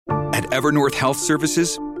At Evernorth Health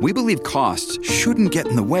Services, we believe costs shouldn't get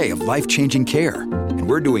in the way of life-changing care, and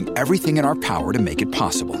we're doing everything in our power to make it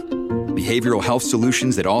possible. Behavioral health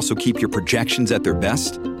solutions that also keep your projections at their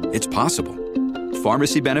best? It's possible.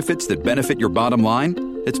 Pharmacy benefits that benefit your bottom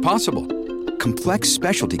line? It's possible. Complex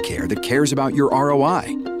specialty care that cares about your ROI?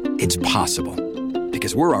 It's possible.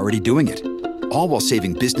 Because we're already doing it. All while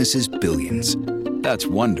saving businesses billions. That's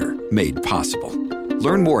Wonder made possible.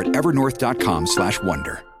 Learn more at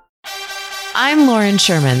evernorth.com/wonder. I'm Lauren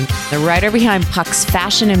Sherman, the writer behind Puck's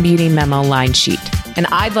Fashion and Beauty Memo line sheet, and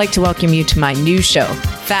I'd like to welcome you to my new show,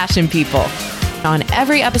 Fashion People. On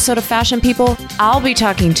every episode of Fashion People, I'll be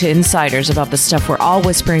talking to insiders about the stuff we're all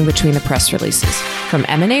whispering between the press releases, from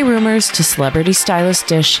M&A rumors to celebrity stylist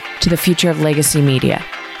dish to the future of legacy media.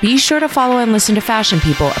 Be sure to follow and listen to Fashion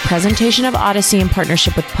People, a presentation of Odyssey in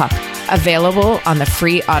partnership with Puck, available on the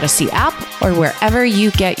free Odyssey app or wherever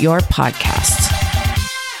you get your podcasts.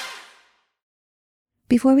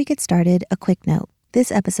 Before we get started, a quick note.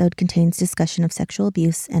 This episode contains discussion of sexual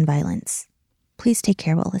abuse and violence. Please take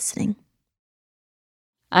care while listening.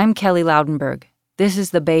 I'm Kelly Loudenberg. This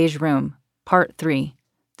is The Beige Room, Part 3,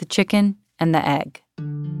 The Chicken and the Egg.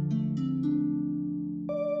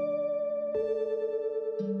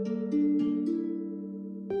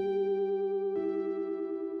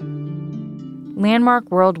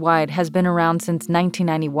 Landmark Worldwide has been around since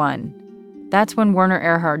 1991. That's when Werner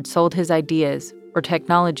Erhard sold his ideas, or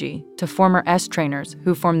technology, to former S-trainers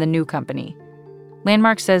who formed the new company.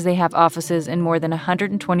 Landmark says they have offices in more than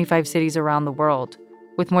 125 cities around the world,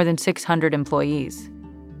 with more than 600 employees.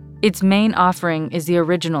 Its main offering is the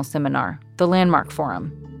original seminar, the Landmark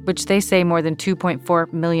Forum, which they say more than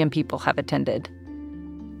 2.4 million people have attended.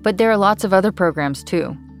 But there are lots of other programs,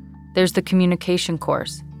 too. There's the communication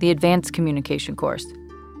course, the advanced communication course.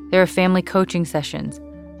 There are family coaching sessions,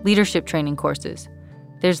 leadership training courses.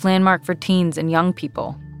 There's Landmark for teens and young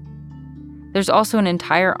people. There's also an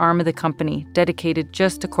entire arm of the company dedicated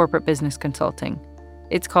just to corporate business consulting.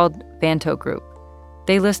 It's called Vanto Group.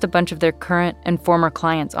 They list a bunch of their current and former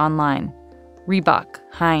clients online: Reebok,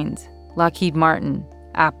 Heinz, Lockheed Martin,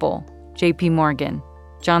 Apple, JP Morgan,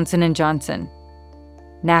 Johnson & Johnson,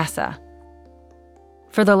 NASA.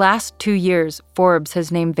 For the last 2 years, Forbes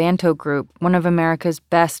has named Vanto Group one of America's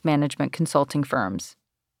best management consulting firms,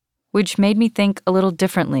 which made me think a little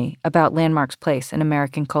differently about Landmark's place in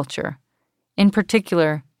American culture. In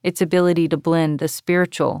particular, its ability to blend the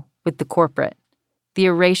spiritual with the corporate, the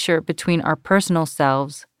erasure between our personal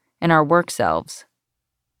selves and our work selves.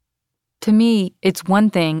 To me, it's one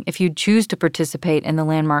thing if you choose to participate in the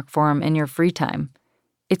Landmark Forum in your free time.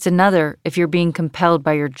 It's another if you're being compelled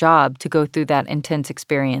by your job to go through that intense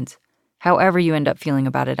experience, however you end up feeling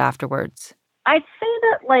about it afterwards. I'd say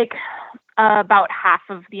that, about half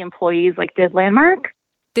of the employees, did Landmark.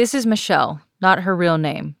 This is Michelle, not her real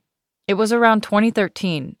name. It was around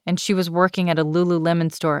 2013, and she was working at a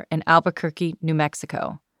Lululemon store in Albuquerque, New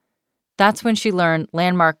Mexico. That's when she learned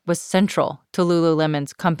Landmark was central to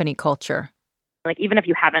Lululemon's company culture. Even if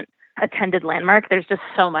you haven't attended Landmark, there's just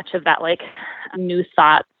so much of that, new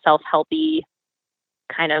thought, self-helpy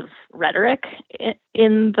kind of rhetoric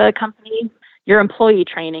in the company. Your employee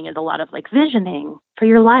training is a lot of, visioning for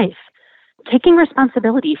your life, taking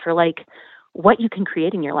responsibility for, what you can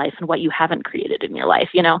create in your life and what you haven't created in your life,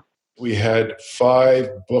 We had 5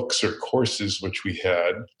 books or courses, which we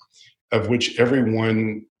had, of which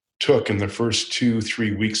everyone took in the first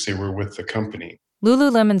 2-3 weeks they were with the company.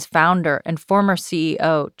 Lululemon's founder and former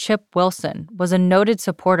CEO, Chip Wilson, was a noted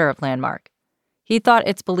supporter of Landmark. He thought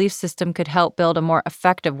its belief system could help build a more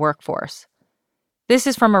effective workforce. This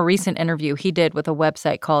is from a recent interview he did with a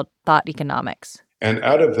website called Thought Economics. And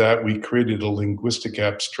out of that, we created a linguistic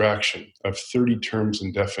abstraction of 30 terms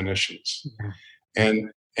and definitions. Mm-hmm.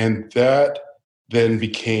 And that then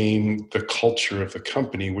became the culture of the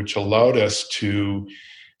company, which allowed us to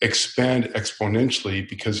expand exponentially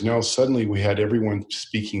because now suddenly we had everyone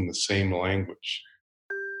speaking the same language.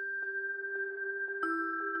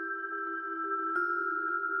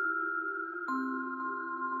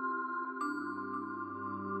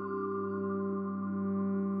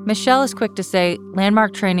 Michelle is quick to say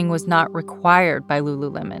Landmark training was not required by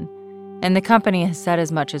Lululemon, and the company has said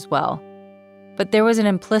as much as well. But there was an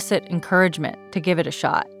implicit encouragement to give it a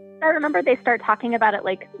shot. I remember they start talking about it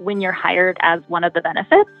when you're hired as one of the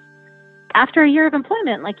benefits. After a year of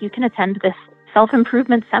employment, you can attend this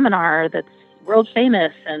self-improvement seminar that's world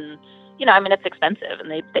famous and, it's expensive and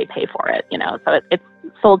they pay for it, so it's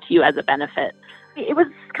sold to you as a benefit. It was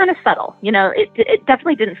kind of subtle, it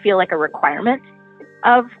definitely didn't feel like a requirement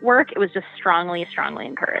of work. It was just strongly, strongly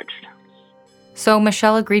encouraged. So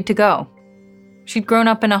Michelle agreed to go. She'd grown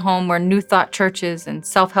up in a home where New Thought churches and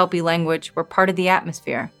self-helpy language were part of the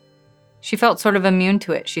atmosphere. She felt sort of immune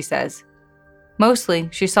to it, she says. Mostly,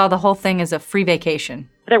 she saw the whole thing as a free vacation.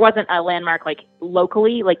 There wasn't a Landmark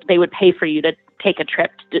locally, they would pay for you to take a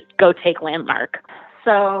trip to go take Landmark.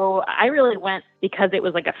 So I really went because it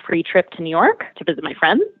was a free trip to New York to visit my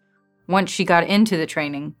friends. Once she got into the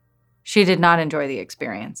training, she did not enjoy the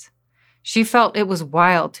experience. She felt it was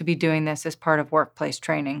wild to be doing this as part of workplace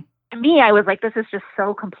training. To me, I was like, this is just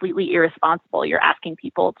so completely irresponsible. You're asking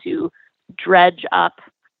people to dredge up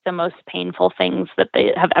the most painful things that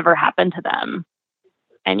they have ever happened to them.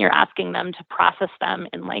 And you're asking them to process them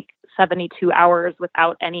in 72 hours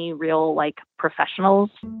without any real professionals.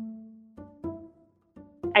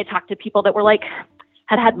 I talked to people that were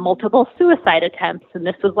had multiple suicide attempts. And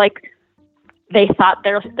this was they thought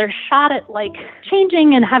their shot at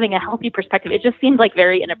changing and having a healthy perspective. It just seemed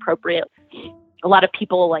very inappropriate. A lot of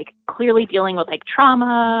people clearly dealing with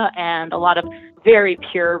trauma and a lot of very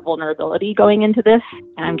pure vulnerability going into this.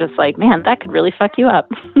 And I'm just man, that could really fuck you up.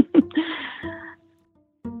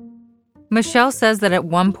 Michelle says that at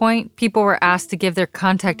one point, people were asked to give their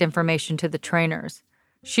contact information to the trainers.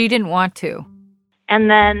 She didn't want to. And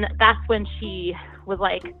then that's when she was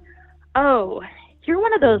oh, you're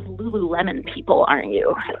one of those Lululemon people, aren't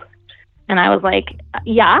you? And I was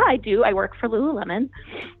yeah, I do. I work for Lululemon.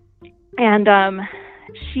 And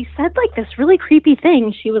she said this really creepy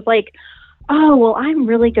thing. She was oh, well, I'm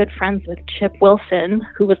really good friends with Chip Wilson,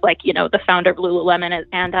 who was the founder of Lululemon.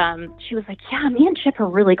 And she was yeah, me and Chip are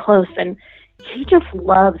really close. And he just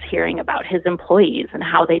loves hearing about his employees and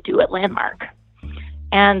how they do at Landmark.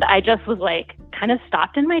 And I just was kind of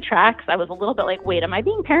stopped in my tracks. I was a little bit wait, am I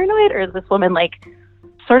being paranoid? Or is this woman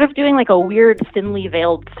sort of doing a weird, thinly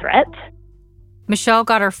veiled threat? Michelle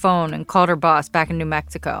got her phone and called her boss back in New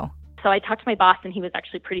Mexico. So I talked to my boss, and he was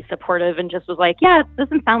actually pretty supportive and just was yeah, it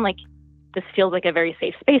doesn't sound like this feels like a very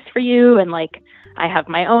safe space for you. And I have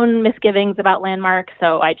my own misgivings about Landmark.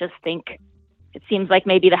 So I just think it seems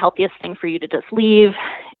maybe the healthiest thing for you to just leave.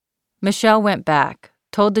 Michelle went back,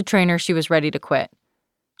 told the trainer she was ready to quit.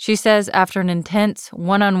 She says after an intense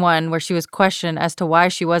one-on-one where she was questioned as to why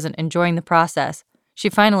she wasn't enjoying the process, she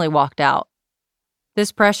finally walked out.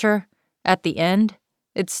 This pressure, at the end,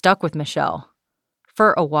 it stuck with Michelle.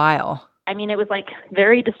 For a while. I mean, it was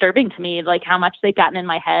very disturbing to me, how much they'd gotten in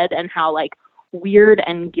my head and how weird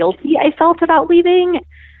and guilty I felt about leaving.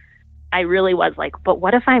 I really was but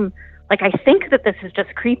what if I'm I think that this is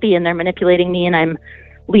just creepy and they're manipulating me and I'm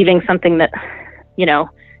leaving something that,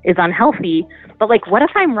 is unhealthy. But what if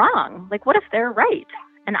I'm wrong? What if they're right?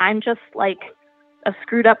 And I'm just a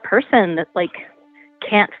screwed up person that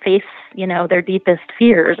can't face, their deepest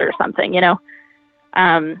fears or something,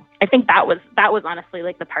 I think that was honestly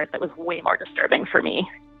the part that was way more disturbing for me.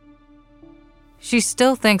 She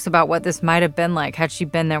still thinks about what this might have been like had she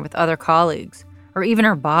been there with other colleagues, or even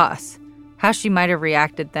her boss, how she might have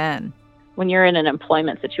reacted then. When you're in an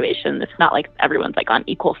employment situation, it's not everyone's on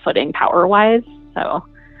equal footing power-wise. So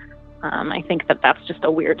I think that that's just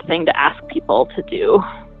a weird thing to ask people to do.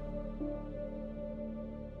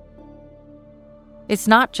 It's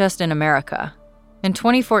not just in America. In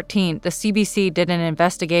 2014, the CBC did an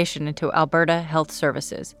investigation into Alberta Health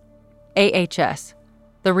Services, AHS,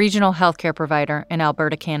 the regional healthcare provider in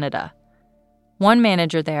Alberta, Canada. One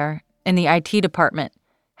manager there, in the IT department,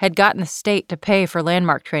 had gotten the state to pay for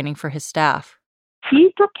Landmark training for his staff.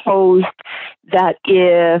 He proposed that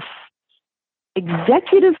if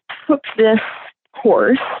executives took this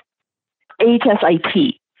course,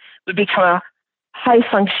 AHS-IT would become a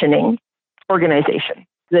high-functioning organization,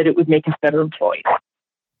 that it would make us better employees.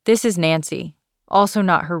 This is Nancy, also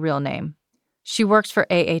not her real name. She works for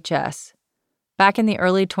AHS. Back in the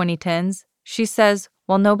early 2010s, she says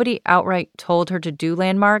while nobody outright told her to do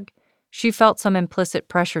Landmark, she felt some implicit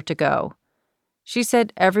pressure to go. She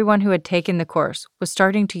said everyone who had taken the course was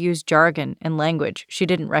starting to use jargon and language she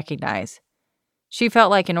didn't recognize. She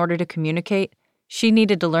felt in order to communicate, she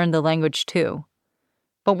needed to learn the language too.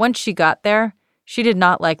 But once she got there, she did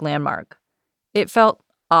not like Landmark. It felt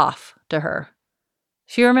off to her.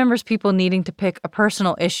 She remembers people needing to pick a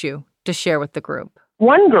personal issue to share with the group.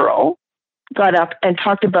 One girl got up and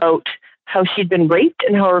talked about how she'd been raped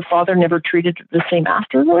and how her father never treated her the same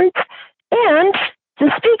afterwards. And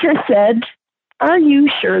the speaker said, "Are you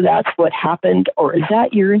sure that's what happened, or is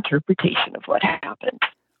that your interpretation of what happened?"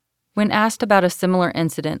 When asked about a similar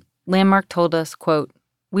incident, Landmark told us, quote,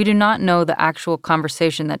 "We do not know the actual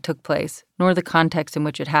conversation that took place, nor the context in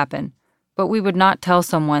which it happened, but we would not tell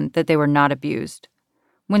someone that they were not abused.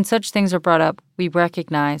 When such things are brought up, we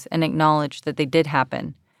recognize and acknowledge that they did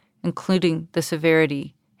happen, including the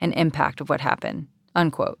severity and impact of what happened,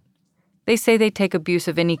 unquote. They say they take abuse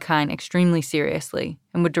of any kind extremely seriously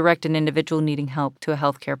and would direct an individual needing help to a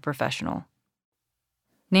healthcare professional.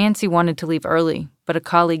 Nancy wanted to leave early, but a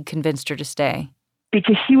colleague convinced her to stay.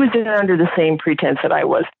 Because she was there under the same pretense that I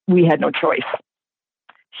was. We had no choice.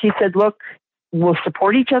 She said, look, we'll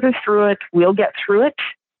support each other through it. We'll get through it.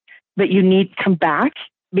 But you need to come back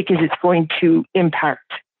because it's going to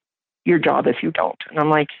impact your job if you don't. And I'm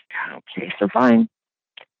like, okay, so fine.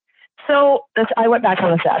 So I went back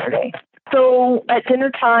on a Saturday. So at dinner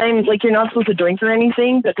time, like you're not supposed to drink or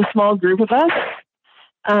anything, but the small group of us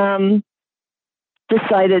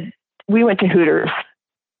decided we went to Hooters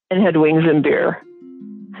and had wings and beer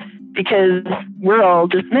because we're all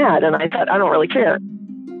just mad. And I thought, I don't really care.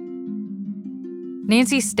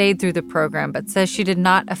 Nancy stayed through the program, but says she did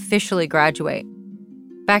not officially graduate.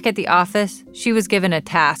 Back at the office, she was given a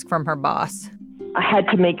task from her boss. I had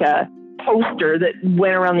to make a poster that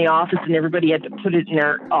went around the office and everybody had to put it in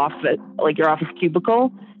their office, like your office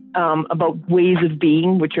cubicle, about ways of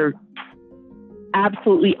being, which are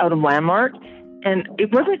absolutely out of Landmark. And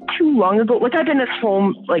it wasn't too long ago. Like I've been at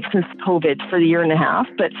home like since COVID for the year and a half.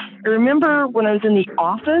 But I remember when I was in the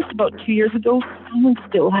office about 2 years ago, someone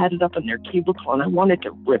still had it up in their cubicle and I wanted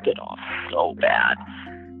to rip it off so bad.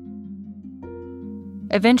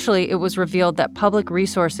 Eventually, it was revealed that public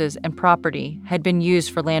resources and property had been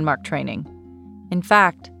used for Landmark training. In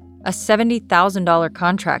fact, a $70,000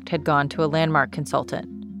 contract had gone to a Landmark consultant.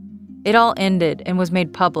 It all ended and was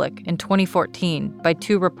made public in 2014 by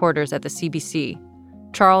two reporters at the CBC,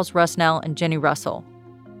 Charles Rusnell and Jenny Russell.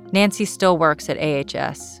 Nancy still works at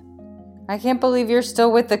AHS. I can't believe you're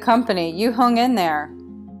still with the company. You hung in there.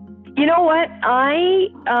 You know what?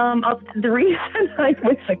 The reason I'm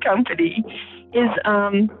with the company is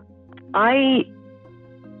I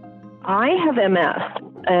have MS,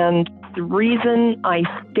 and the reason I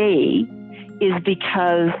stay is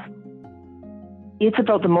because it's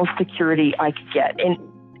about the most security I could get.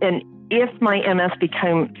 And if my MS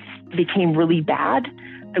became really bad,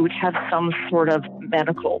 I would have some sort of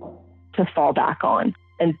medical to fall back on.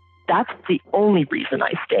 And that's the only reason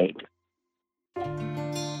I stayed.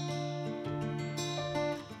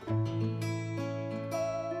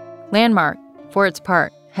 Landmark, for its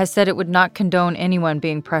part, has said it would not condone anyone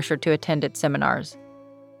being pressured to attend its seminars.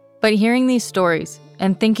 But hearing these stories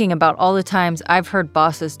and thinking about all the times I've heard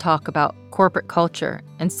bosses talk about corporate culture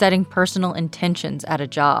and setting personal intentions at a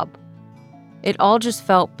job, it all just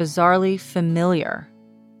felt bizarrely familiar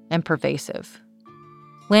and pervasive.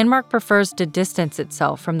 Landmark prefers to distance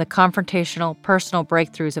itself from the confrontational personal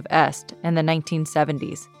breakthroughs of Est in the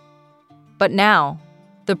 1970s. But now,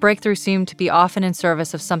 the breakthrough seemed to be often in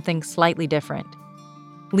service of something slightly different.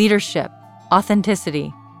 Leadership,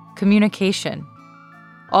 authenticity, communication,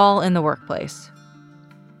 all in the workplace.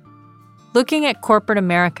 Looking at corporate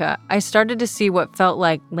America, I started to see what felt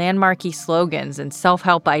like landmarky slogans and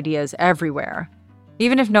self-help ideas everywhere,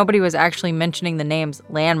 even if nobody was actually mentioning the names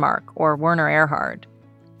Landmark or Werner Erhard.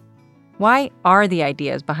 Why are the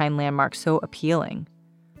ideas behind Landmark so appealing?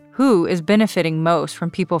 Who is benefiting most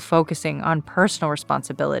from people focusing on personal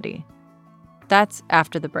responsibility? That's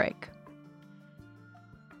after the break.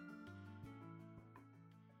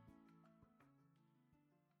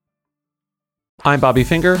 I'm Bobby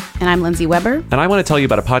Finger. And I'm Lindsay Weber. And I want to tell you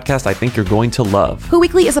about a podcast I think you're going to love. Who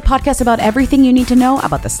Weekly is a podcast about everything you need to know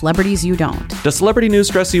about the celebrities you don't. Does celebrity news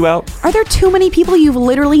stress you out? Are there too many people you've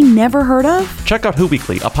literally never heard of? Check out Who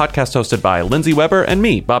Weekly, a podcast hosted by Lindsay Weber and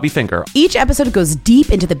me, Bobby Finger. Each episode goes deep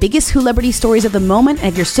into the biggest Who-lebrity stories of the moment, and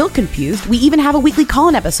if you're still confused, we even have a weekly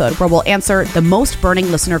call-in episode where we'll answer the most burning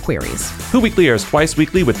listener queries. Who Weekly airs twice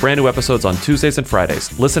weekly with brand new episodes on Tuesdays and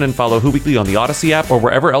Fridays. Listen and follow Who Weekly on the Odyssey app or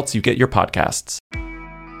wherever else you get your podcasts.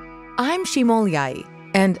 I'm Shimol Yai,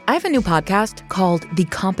 and I have a new podcast called The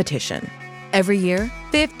Competition. Every year,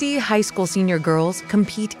 50 high school senior girls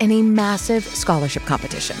compete in a massive scholarship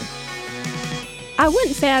competition. I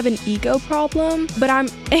wouldn't say I have an ego problem, but I'm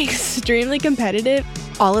extremely competitive.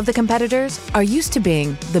 All of the competitors are used to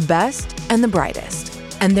being the best and the brightest,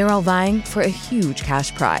 and they're all vying for a huge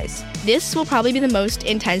cash prize. This will probably be the most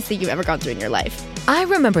intense thing you've ever gone through in your life. I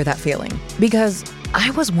remember that feeling because I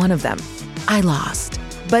was one of them. I lost.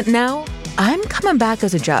 But now, I'm coming back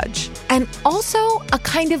as a judge and also a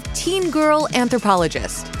kind of teen girl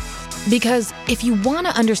anthropologist. Because if you want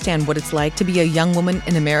to understand what it's like to be a young woman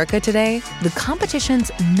in America today, The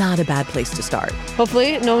Competition's not a bad place to start.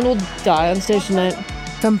 Hopefully, no one will die on stage tonight.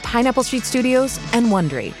 From Pineapple Street Studios and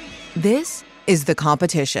Wondery, this is The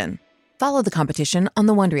Competition. Follow The Competition on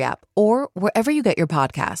the Wondery app or wherever you get your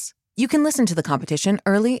podcasts. You can listen to The Competition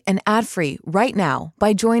early and ad-free right now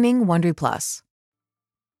by joining Wondery Plus.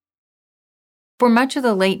 For much of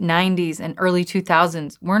the late 90s and early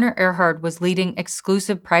 2000s, Werner Erhard was leading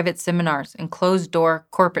exclusive private seminars and closed-door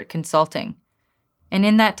corporate consulting. And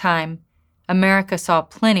in that time, America saw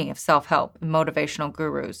plenty of self-help and motivational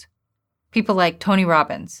gurus. People like Tony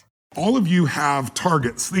Robbins. All of you have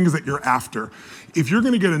targets, things that you're after. If you're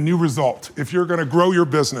going to get a new result, if you're going to grow your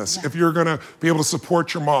business, if you're going to be able to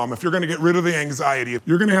support your mom, if you're going to get rid of the anxiety,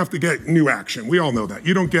 you're going to have to get new action. We all know that.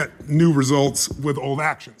 You don't get new results with old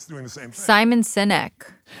actions doing the same thing. Simon Sinek.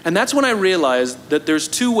 And that's when I realized that there's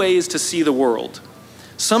two ways to see the world.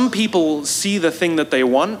 Some people see the thing that they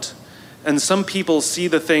want, and some people see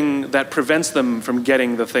the thing that prevents them from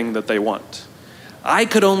getting the thing that they want. I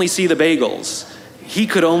could only see the bagels. He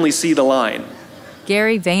could only see the line.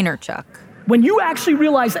 Gary Vaynerchuk. When you actually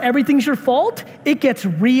realize everything's your fault, it gets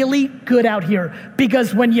really good out here.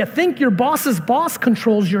 Because when you think your boss's boss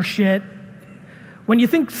controls your shit, when you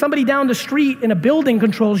think somebody down the street in a building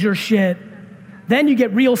controls your shit, then you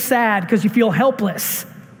get real sad because you feel helpless.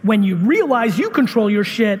 When you realize you control your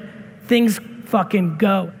shit, things fucking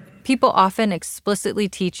go. People often explicitly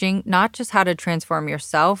teaching not just how to transform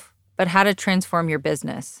yourself, but how to transform your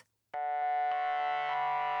business.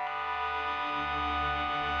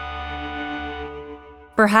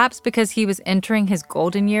 Perhaps because he was entering his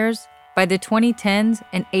golden years, by the 2010s,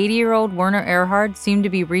 an 80-year-old Werner Erhard seemed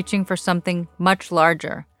to be reaching for something much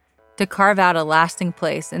larger, to carve out a lasting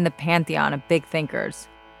place in the pantheon of big thinkers.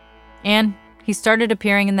 And he started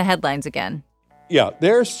appearing in the headlines again. Yeah,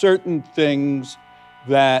 there are certain things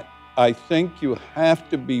that I think you have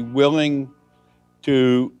to be willing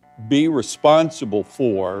to be responsible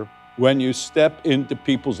for when you step into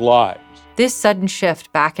people's lives. This sudden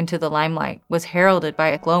shift back into the limelight was heralded by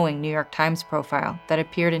a glowing New York Times profile that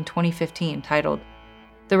appeared in 2015 titled,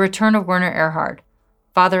 "The Return of Werner Erhard,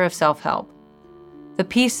 Father of Self-Help." The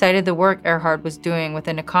piece cited the work Erhard was doing with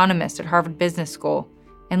an economist at Harvard Business School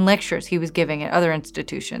and lectures he was giving at other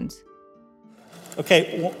institutions.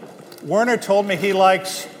 Okay, Werner told me he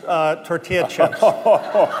likes tortilla chips. So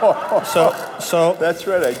That's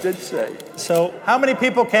right, I did say. So how many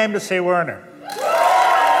people came to see Werner?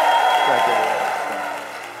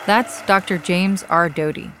 That's Dr. James R.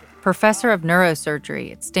 Doty, professor of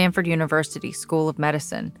neurosurgery at Stanford University School of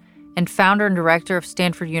Medicine and founder and director of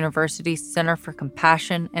Stanford University's Center for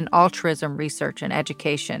Compassion and Altruism Research and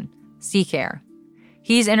Education, CCARE.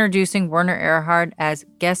 He's introducing Werner Erhard as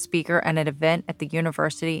guest speaker at an event at the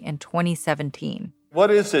university in 2017. What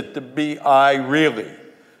is it to be I really?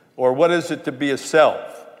 Or what is it to be a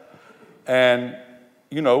self? And,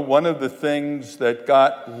 one of the things that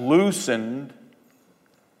got loosened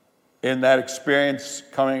in that experience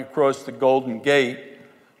coming across the Golden Gate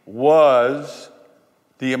was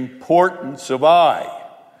the importance of I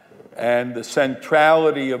and the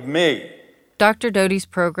centrality of me. Dr. Doty's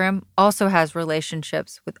program also has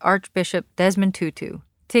relationships with Archbishop Desmond Tutu,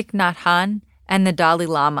 Thich Nhat Hanh, and the Dalai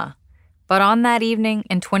Lama. But on that evening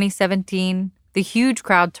in 2017, the huge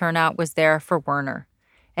crowd turnout was there for Werner.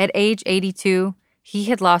 At age 82, he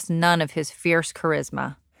had lost none of his fierce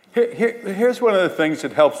charisma. Here's one of the things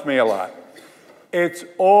that helps me a lot. It's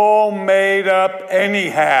all made up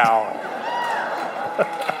anyhow.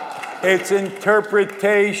 It's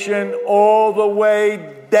interpretation all the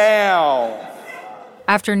way down.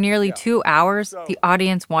 After nearly 2 hours, the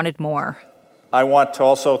audience wanted more. I want to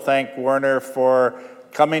also thank Werner for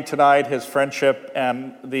coming tonight, his friendship,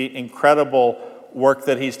 and the incredible work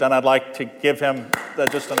that he's done. I'd like to give him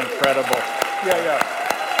just an incredible... Yeah.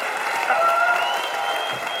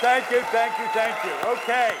 Thank you.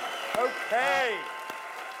 Okay.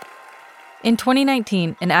 In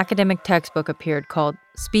 2019, an academic textbook appeared called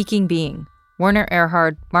Speaking Being, Werner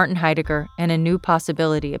Erhard, Martin Heidegger, and a New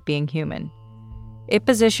Possibility of Being Human. It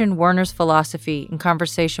positioned Werner's philosophy in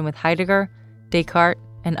conversation with Heidegger, Descartes,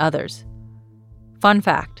 and others. Fun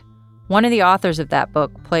fact, one of the authors of that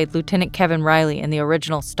book played Lieutenant Kevin Riley in the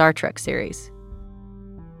original Star Trek series.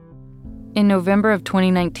 In November of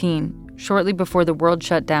 2019, shortly before the world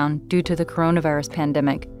shut down due to the coronavirus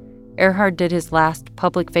pandemic, Erhard did his last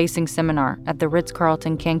public-facing seminar at the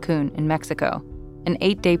Ritz-Carlton Cancun in Mexico, an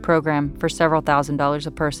 8-day program for several $1,000s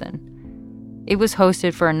a person. It was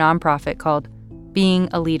hosted for a nonprofit called Being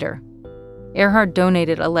a Leader. Erhard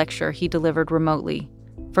donated a lecture he delivered remotely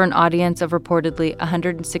for an audience of reportedly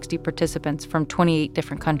 160 participants from 28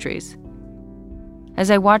 different countries. As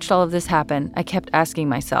I watched all of this happen, I kept asking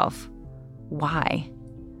myself, why?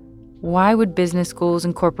 Why would business schools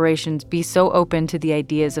and corporations be so open to the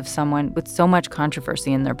ideas of someone with so much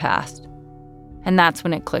controversy in their past? And that's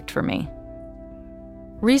when it clicked for me.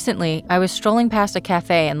 Recently, I was strolling past a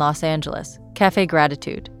cafe in Los Angeles, Cafe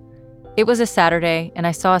Gratitude. It was a Saturday, and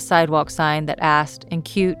I saw a sidewalk sign that asked, in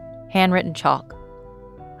cute, handwritten chalk,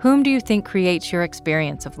 "Whom do you think creates your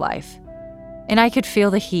experience of life?" And I could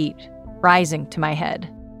feel the heat rising to my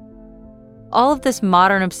head. All of this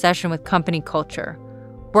modern obsession with company culture,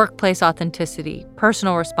 workplace authenticity,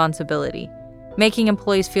 personal responsibility, making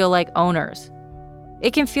employees feel like owners,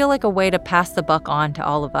 it can feel like a way to pass the buck on to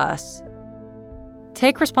all of us.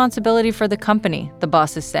 Take responsibility for the company, the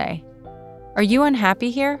bosses say. Are you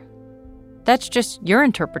unhappy here? That's just your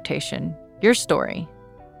interpretation, your story.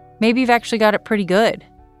 Maybe you've actually got it pretty good.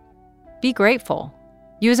 Be grateful.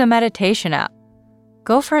 Use a meditation app.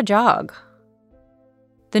 Go for a jog.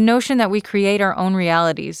 The notion that we create our own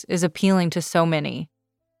realities is appealing to so many,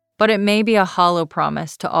 but it may be a hollow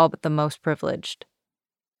promise to all but the most privileged.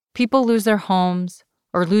 People lose their homes,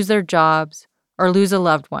 or lose their jobs, or lose a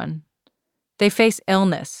loved one. They face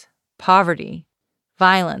illness, poverty,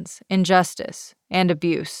 violence, injustice, and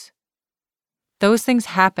abuse. Those things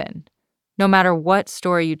happen, no matter what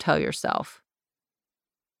story you tell yourself.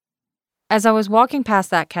 As I was walking past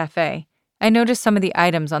that cafe, I noticed some of the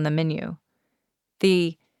items on the menu.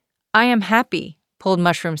 The "I am happy" pulled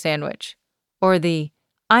mushroom sandwich, or the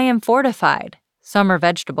 "I am fortified" summer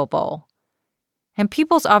vegetable bowl. And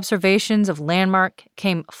people's observations of Landmark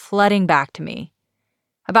came flooding back to me,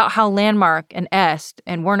 about how Landmark and Est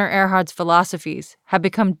and Werner Erhard's philosophies have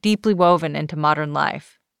become deeply woven into modern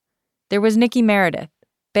life. There was Nikki Meredith,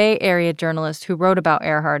 Bay Area journalist who wrote about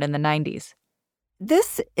Erhard in the 90s.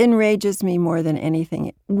 This enrages me more than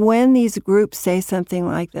anything. When these groups say something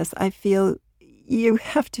like this, I feel you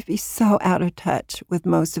have to be so out of touch with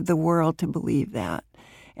most of the world to believe that,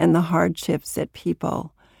 and the hardships that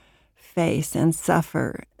people face and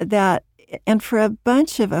suffer. And for a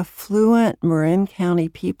bunch of affluent Marin County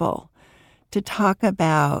people to talk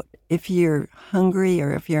about if you're hungry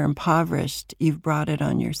or if you're impoverished, you've brought it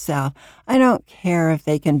on yourself. I don't care if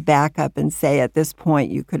they can back up and say at this point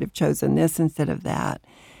you could have chosen this instead of that.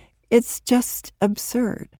 It's just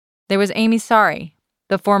absurd. There was Amy Sari,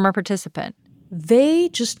 the former participant. They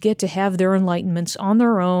just get to have their enlightenments on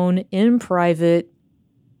their own, in private,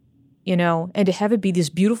 and to have it be these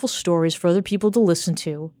beautiful stories for other people to listen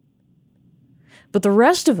to. But the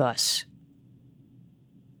rest of us,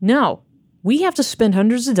 no. We have to spend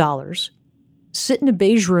hundreds of dollars, sit in a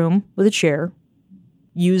beige room with a chair,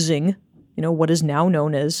 using, what is now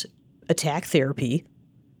known as attack therapy,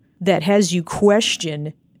 that has you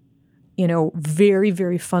question, very,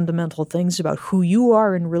 very fundamental things about who you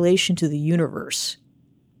are in relation to the universe.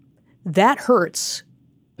 That hurts.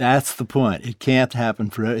 That's the point. It can't happen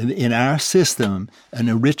in our system, in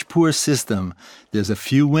a rich-poor system, there's a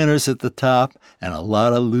few winners at the top and a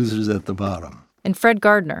lot of losers at the bottom. And Fred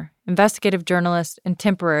Gardner, investigative journalist and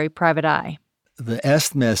temporary private eye. The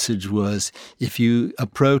Est message was, if you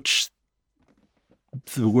approach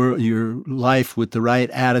the world, your life with the right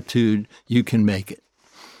attitude, you can make it.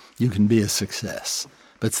 You can be a success.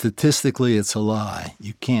 But statistically, it's a lie.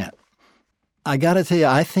 You can't. I got to tell you,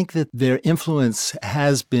 I think that their influence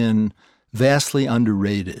has been vastly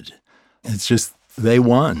underrated. It's just they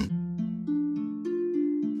won.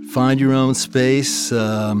 Find your own space,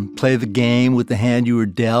 play the game with the hand you were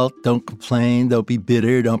dealt. Don't complain, don't be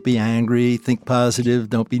bitter, don't be angry, think positive,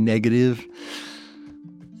 don't be negative.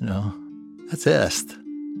 That's Est.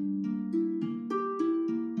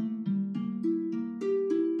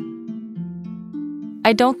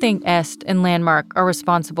 I don't think Est and Landmark are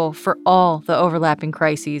responsible for all the overlapping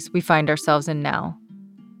crises we find ourselves in now.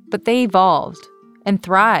 But they evolved and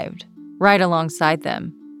thrived right alongside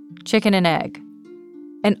them, chicken and egg,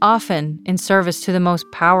 and often in service to the most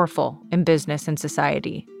powerful in business and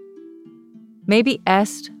society. Maybe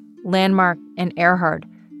Est, Landmark, and Erhard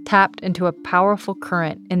tapped into a powerful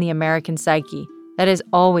current in the American psyche that has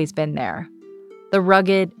always been there, the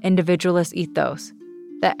rugged individualist ethos,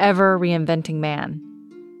 the ever-reinventing man.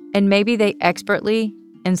 And maybe they expertly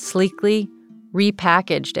and sleekly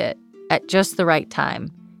repackaged it at just the right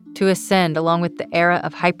time to ascend along with the era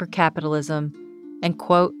of hypercapitalism and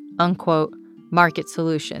quote-unquote market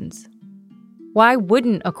solutions. Why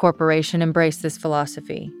wouldn't a corporation embrace this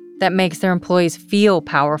philosophy that makes their employees feel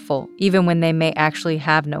powerful even when they may actually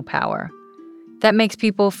have no power? That makes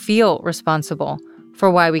people feel responsible for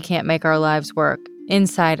why we can't make our lives work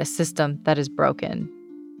inside a system that is broken.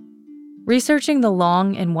 Researching the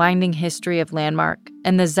long and winding history of Landmark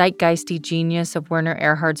and the zeitgeisty genius of Werner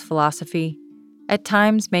Erhard's philosophy at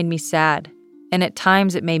times made me sad, and at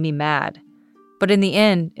times it made me mad. But in the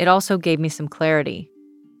end, it also gave me some clarity.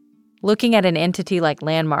 Looking at an entity like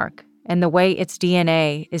Landmark and the way its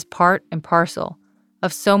DNA is part and parcel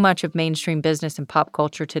of so much of mainstream business and pop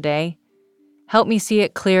culture today helped me see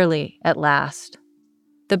it clearly at last.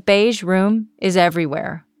 The beige room is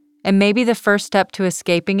everywhere, and maybe the first step to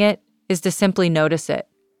escaping it is to simply notice it,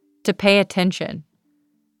 to pay attention,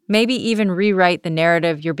 maybe even rewrite the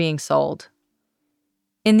narrative you're being sold.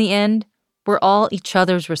 In the end, we're all each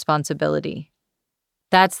other's responsibility.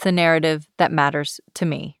 That's the narrative that matters to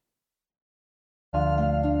me.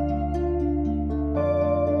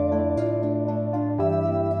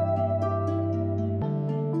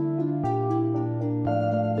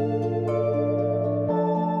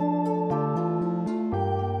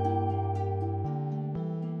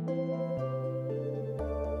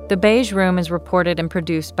 The Beige Room is reported and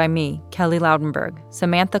produced by me, Kelly Loudenberg,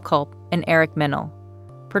 Samantha Culp, and Eric Minnell.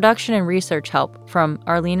 Production and research help from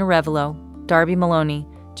Arlene Arevalo, Darby Maloney,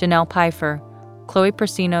 Janelle Pfeiffer, Chloe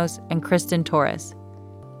Persinos, and Kristen Torres.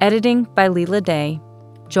 Editing by Leela Day,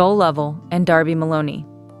 Joel Lovell, and Darby Maloney.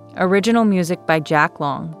 Original music by Jack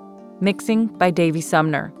Long. Mixing by Davey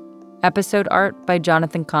Sumner. Episode art by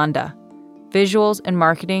Jonathan Konda. Visuals and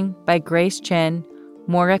marketing by Grace Chen,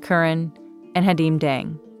 Morga Curran, and Hadim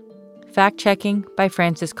Dang. Fact-checking by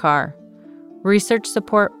Francis Carr. Research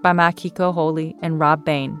support by Makiko Holy and Rob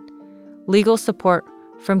Bain. Legal support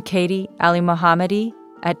from Katie Ali Mohammadi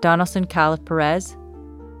at Donaldson Calif Perez.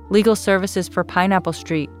 Legal services for Pineapple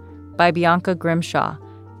Street by Bianca Grimshaw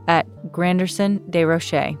at Granderson de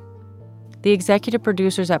Roche. The executive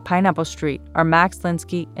producers at Pineapple Street are Max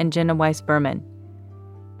Linsky and Jenna Weiss-Berman.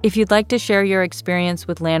 If you'd like to share your experience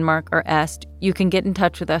with Landmark or EST, you can get in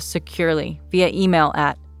touch with us securely via email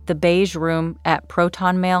at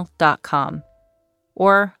thebeigeroom@protonmail.com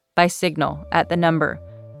or by signal at the number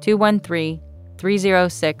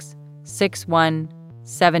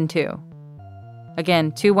 213-306-6172.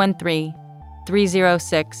 Again,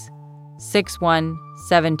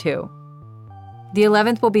 213-306-6172. The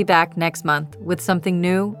 11th will be back next month with something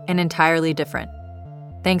new and entirely different.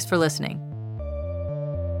 Thanks for listening.